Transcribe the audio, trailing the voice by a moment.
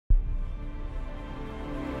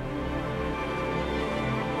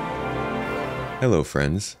Hello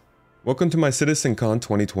friends, welcome to my CitizenCon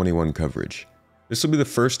 2021 coverage. This will be the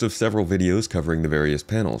first of several videos covering the various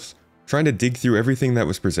panels, trying to dig through everything that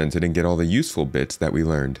was presented and get all the useful bits that we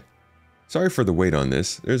learned. Sorry for the wait on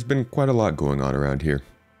this, there's been quite a lot going on around here.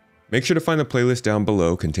 Make sure to find the playlist down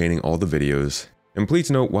below containing all the videos, and please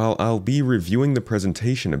note while I'll be reviewing the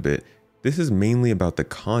presentation a bit, this is mainly about the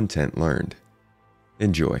content learned.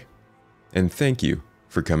 Enjoy, and thank you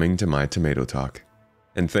for coming to my Tomato Talk.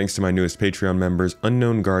 And thanks to my newest Patreon members,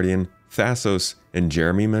 Unknown Guardian, Thassos, and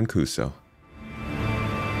Jeremy Mancuso.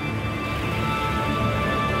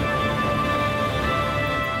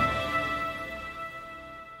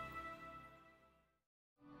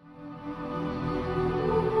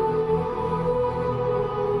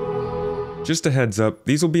 Just a heads up,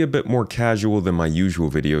 these will be a bit more casual than my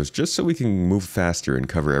usual videos, just so we can move faster and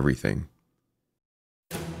cover everything.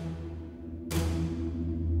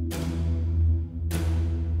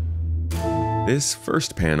 This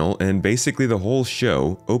first panel, and basically the whole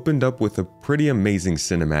show, opened up with a pretty amazing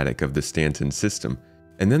cinematic of the Stanton system,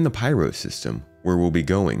 and then the Pyro system, where we'll be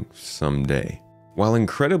going someday. While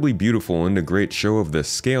incredibly beautiful and a great show of the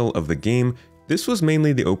scale of the game, this was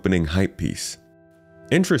mainly the opening hype piece.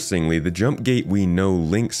 Interestingly, the jump gate we know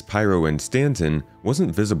links Pyro and Stanton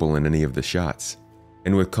wasn't visible in any of the shots.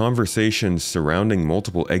 And with conversations surrounding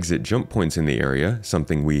multiple exit jump points in the area,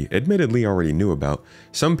 something we admittedly already knew about,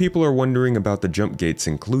 some people are wondering about the jump gate's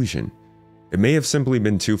inclusion. It may have simply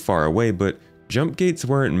been too far away, but jump gates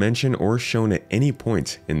weren't mentioned or shown at any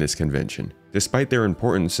point in this convention, despite their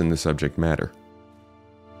importance in the subject matter.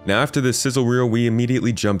 Now after this sizzle reel, we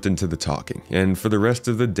immediately jumped into the talking, and for the rest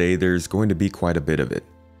of the day there's going to be quite a bit of it.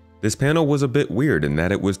 This panel was a bit weird in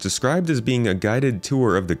that it was described as being a guided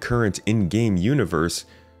tour of the current in-game universe,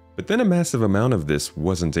 but then a massive amount of this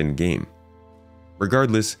wasn't in-game.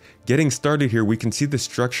 Regardless, getting started here we can see the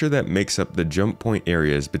structure that makes up the jump point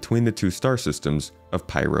areas between the two star systems of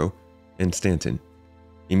Pyro and Stanton.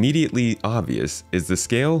 Immediately obvious is the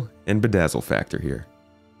scale and bedazzle factor here.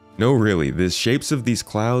 No really, the shapes of these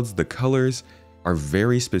clouds, the colors, are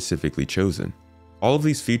very specifically chosen. All of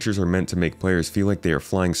these features are meant to make players feel like they are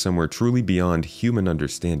flying somewhere truly beyond human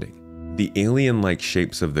understanding. The alien-like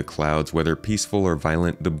shapes of the clouds, whether peaceful or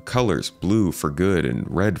violent, the colors blue for good and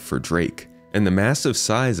red for Drake, and the massive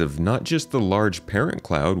size of not just the large parent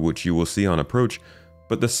cloud, which you will see on approach,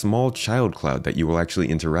 but the small child cloud that you will actually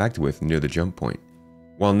interact with near the jump point.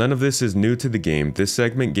 While none of this is new to the game, this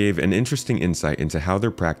segment gave an interesting insight into how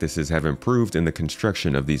their practices have improved in the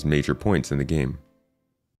construction of these major points in the game.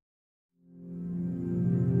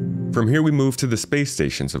 From here we move to the space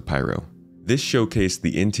stations of Pyro. This showcased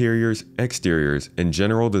the interiors, exteriors, and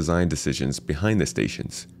general design decisions behind the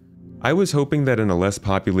stations. I was hoping that in a less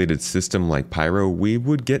populated system like Pyro, we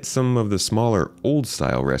would get some of the smaller,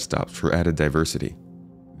 old-style rest stops for added diversity.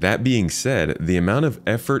 That being said, the amount of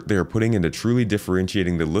effort they are putting into truly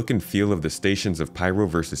differentiating the look and feel of the stations of Pyro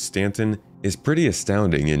versus Stanton is pretty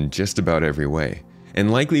astounding in just about every way,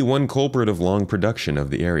 and likely one culprit of long production of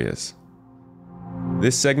the areas.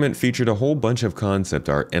 This segment featured a whole bunch of concept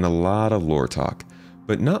art and a lot of lore talk,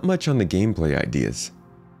 but not much on the gameplay ideas.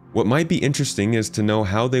 What might be interesting is to know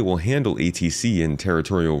how they will handle ATC and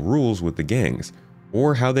territorial rules with the gangs,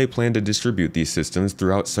 or how they plan to distribute these systems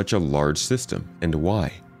throughout such a large system, and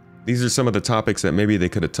why. These are some of the topics that maybe they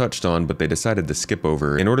could have touched on, but they decided to skip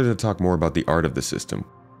over in order to talk more about the art of the system.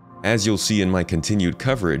 As you'll see in my continued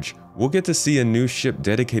coverage, we'll get to see a new ship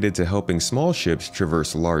dedicated to helping small ships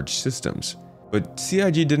traverse large systems. But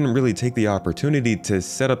CIG didn't really take the opportunity to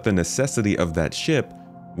set up the necessity of that ship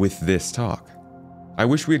with this talk. I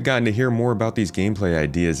wish we had gotten to hear more about these gameplay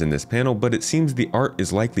ideas in this panel, but it seems the art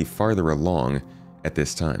is likely farther along at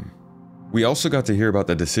this time. We also got to hear about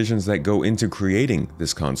the decisions that go into creating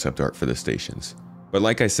this concept art for the stations. But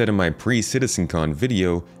like I said in my pre-CitizenCon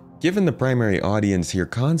video, given the primary audience here,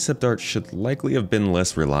 concept art should likely have been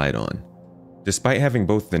less relied on. Despite having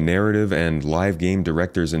both the narrative and live game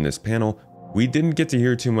directors in this panel, we didn't get to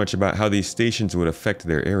hear too much about how these stations would affect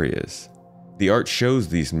their areas. The art shows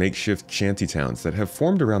these makeshift shantytowns that have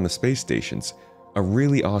formed around the space stations, a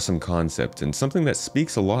really awesome concept and something that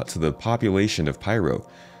speaks a lot to the population of Pyro,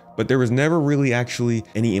 but there was never really actually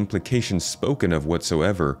any implications spoken of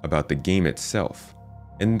whatsoever about the game itself.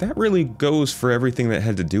 And that really goes for everything that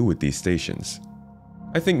had to do with these stations.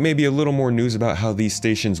 I think maybe a little more news about how these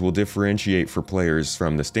stations will differentiate for players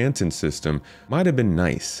from the Stanton system might have been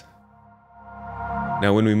nice.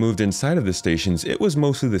 Now when we moved inside of the stations, it was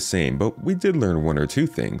mostly the same, but we did learn one or two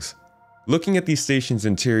things. Looking at these stations'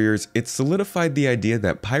 interiors, it solidified the idea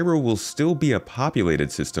that Pyro will still be a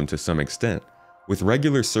populated system to some extent, with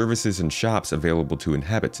regular services and shops available to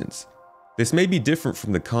inhabitants. This may be different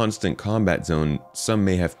from the constant combat zone some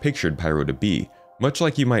may have pictured Pyro to be, much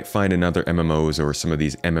like you might find in other MMOs or some of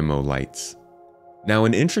these MMO lights. Now,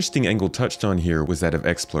 an interesting angle touched on here was that of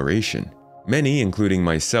exploration. Many, including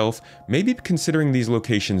myself, may be considering these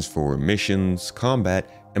locations for missions, combat,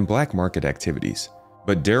 and black market activities.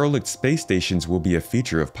 But derelict space stations will be a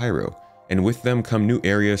feature of Pyro, and with them come new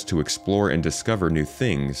areas to explore and discover new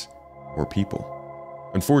things, or people.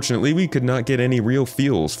 Unfortunately, we could not get any real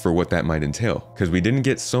feels for what that might entail, because we didn't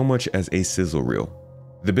get so much as a sizzle reel.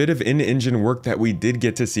 The bit of in-engine work that we did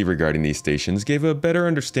get to see regarding these stations gave a better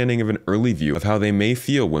understanding of an early view of how they may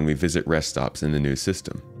feel when we visit rest stops in the new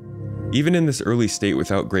system. Even in this early state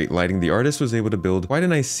without great lighting, the artist was able to build quite a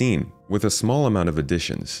nice scene with a small amount of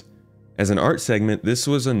additions. As an art segment, this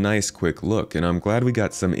was a nice quick look, and I'm glad we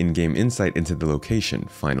got some in-game insight into the location,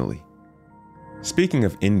 finally. Speaking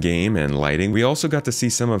of in-game and lighting, we also got to see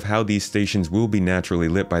some of how these stations will be naturally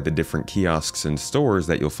lit by the different kiosks and stores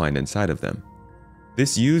that you'll find inside of them.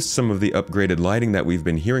 This used some of the upgraded lighting that we've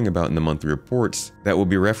been hearing about in the monthly reports that will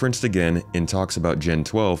be referenced again in talks about Gen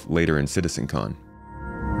 12 later in CitizenCon.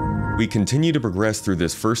 We continue to progress through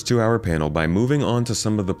this first 2-hour panel by moving on to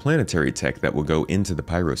some of the planetary tech that will go into the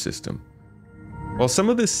Pyro system. While some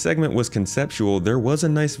of this segment was conceptual, there was a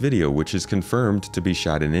nice video which is confirmed to be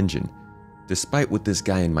shot in engine, despite what this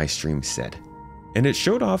guy in my stream said. And it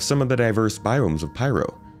showed off some of the diverse biomes of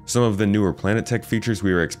Pyro, some of the newer planet tech features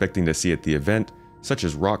we were expecting to see at the event, such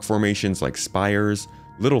as rock formations like spires,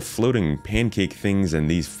 little floating pancake things and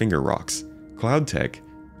these finger rocks, cloud tech,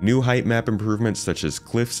 new height map improvements such as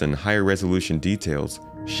cliffs and higher resolution details,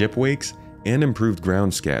 ship wakes, and improved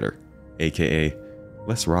ground scatter, aka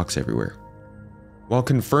less rocks everywhere. While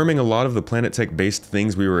confirming a lot of the planet tech based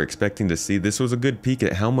things we were expecting to see, this was a good peek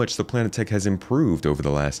at how much the planet tech has improved over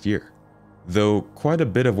the last year. Though quite a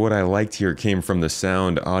bit of what I liked here came from the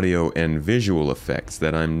sound, audio, and visual effects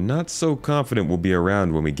that I'm not so confident will be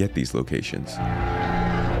around when we get these locations.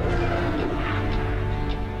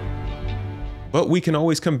 But we can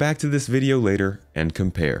always come back to this video later and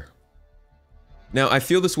compare. Now, I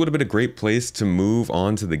feel this would have been a great place to move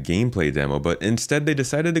on to the gameplay demo, but instead they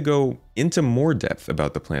decided to go into more depth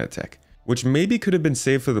about the planet tech, which maybe could have been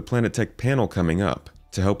saved for the planet tech panel coming up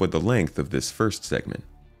to help with the length of this first segment.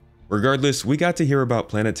 Regardless, we got to hear about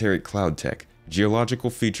planetary cloud tech, geological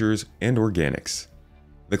features, and organics.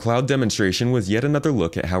 The cloud demonstration was yet another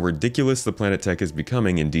look at how ridiculous the planet tech is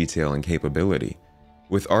becoming in detail and capability,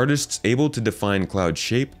 with artists able to define cloud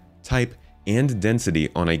shape, type, and density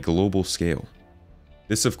on a global scale.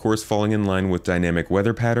 This of course falling in line with dynamic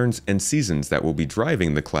weather patterns and seasons that will be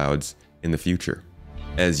driving the clouds in the future.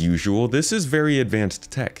 As usual, this is very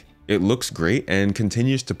advanced tech. It looks great and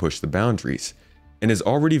continues to push the boundaries, and is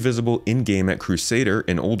already visible in-game at Crusader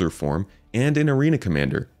in older form and in Arena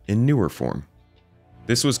Commander in newer form.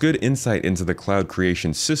 This was good insight into the cloud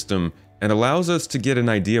creation system and allows us to get an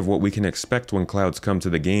idea of what we can expect when clouds come to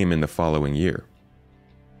the game in the following year.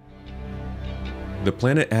 The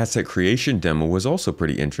planet asset creation demo was also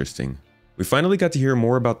pretty interesting. We finally got to hear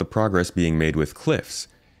more about the progress being made with cliffs.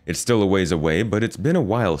 It's still a ways away, but it's been a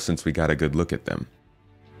while since we got a good look at them.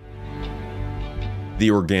 The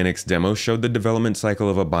Organics demo showed the development cycle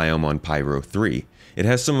of a biome on Pyro 3. It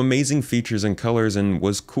has some amazing features and colors and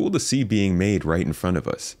was cool to see being made right in front of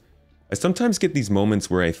us. I sometimes get these moments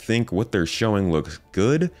where I think what they're showing looks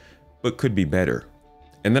good, but could be better.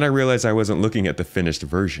 And then I realize I wasn't looking at the finished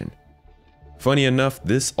version. Funny enough,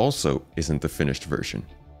 this also isn't the finished version.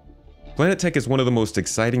 Planet tech is one of the most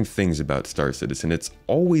exciting things about Star Citizen. It's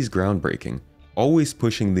always groundbreaking, always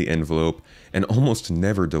pushing the envelope, and almost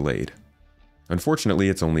never delayed. Unfortunately,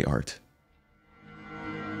 it's only art.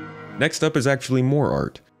 Next up is actually more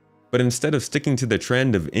art. But instead of sticking to the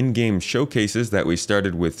trend of in-game showcases that we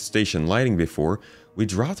started with station lighting before, we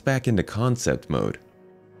dropped back into concept mode.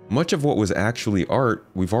 Much of what was actually art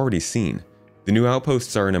we've already seen. The new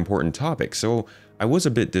outposts are an important topic, so I was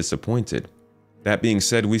a bit disappointed. That being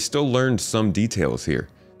said, we still learned some details here.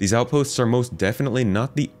 These outposts are most definitely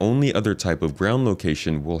not the only other type of ground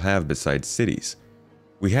location we'll have besides cities.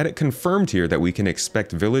 We had it confirmed here that we can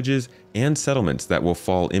expect villages and settlements that will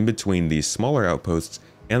fall in between these smaller outposts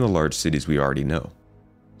and the large cities we already know.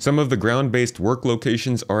 Some of the ground-based work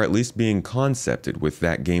locations are at least being concepted with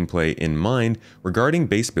that gameplay in mind regarding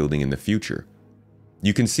base building in the future.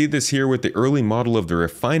 You can see this here with the early model of the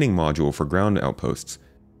refining module for ground outposts,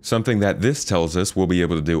 something that this tells us we'll be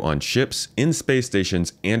able to do on ships, in space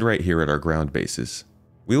stations, and right here at our ground bases.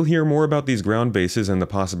 We'll hear more about these ground bases and the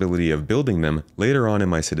possibility of building them later on in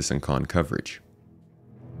my CitizenCon coverage.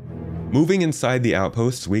 Moving inside the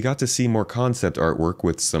outposts, we got to see more concept artwork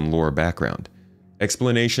with some lore background.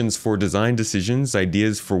 explanations for design decisions,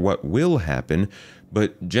 ideas for what will happen,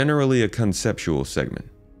 but generally a conceptual segment.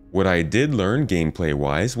 What I did learn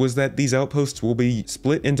gameplay-wise was that these outposts will be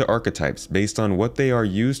split into archetypes based on what they are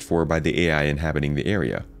used for by the AI inhabiting the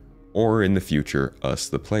area, or in the future, us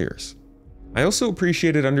the players. I also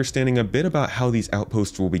appreciated understanding a bit about how these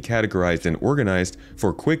outposts will be categorized and organized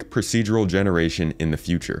for quick procedural generation in the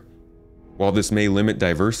future. While this may limit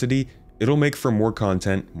diversity, it'll make for more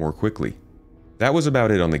content more quickly. That was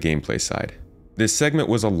about it on the gameplay side. This segment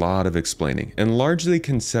was a lot of explaining, and largely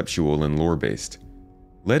conceptual and lore-based.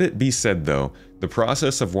 Let it be said though, the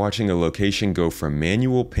process of watching a location go from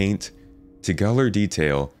manual paint, to color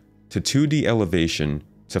detail, to 2D elevation,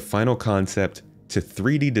 to final concept, to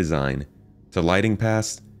 3D design, to lighting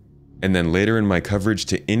pass, and then later in my coverage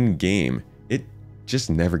to in-game, it just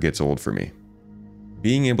never gets old for me.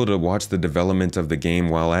 Being able to watch the development of the game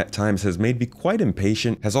while at times has made me quite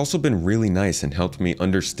impatient has also been really nice and helped me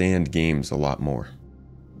understand games a lot more.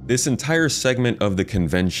 This entire segment of the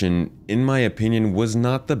convention, in my opinion, was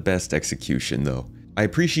not the best execution though. I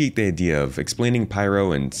appreciate the idea of explaining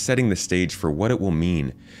Pyro and setting the stage for what it will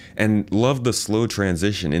mean, and love the slow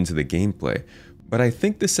transition into the gameplay, but I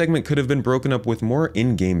think this segment could have been broken up with more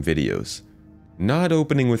in-game videos. Not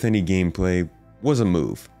opening with any gameplay was a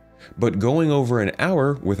move, but going over an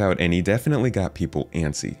hour without any definitely got people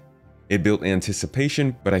antsy. It built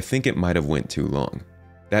anticipation, but I think it might have went too long.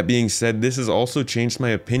 That being said, this has also changed my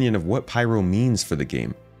opinion of what Pyro means for the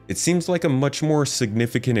game. It seems like a much more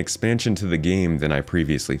significant expansion to the game than I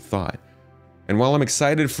previously thought. And while I'm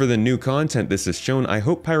excited for the new content this has shown, I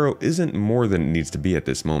hope Pyro isn't more than it needs to be at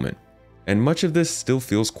this moment. And much of this still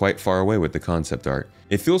feels quite far away with the concept art.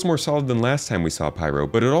 It feels more solid than last time we saw Pyro,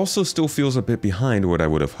 but it also still feels a bit behind what I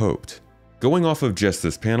would have hoped. Going off of just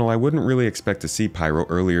this panel, I wouldn't really expect to see Pyro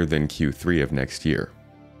earlier than Q3 of next year.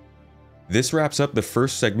 This wraps up the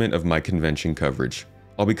first segment of my convention coverage.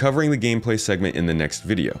 I'll be covering the gameplay segment in the next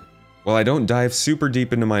video. While I don't dive super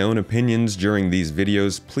deep into my own opinions during these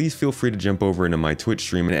videos, please feel free to jump over into my Twitch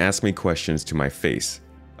stream and ask me questions to my face.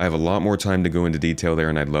 I have a lot more time to go into detail there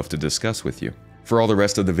and I'd love to discuss with you. For all the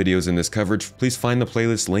rest of the videos in this coverage, please find the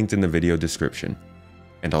playlist linked in the video description.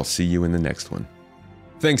 And I'll see you in the next one.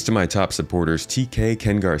 Thanks to my top supporters TK,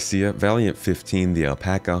 Ken Garcia, Valiant15, The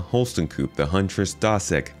Alpaca, Holston Coop, The Huntress,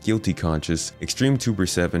 Dosek, Guilty Conscious, Extreme Tuber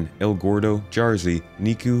 7, El Gordo, Jarzy,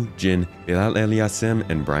 Niku, Jin, Bilal Eliasem,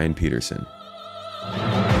 and Brian Peterson.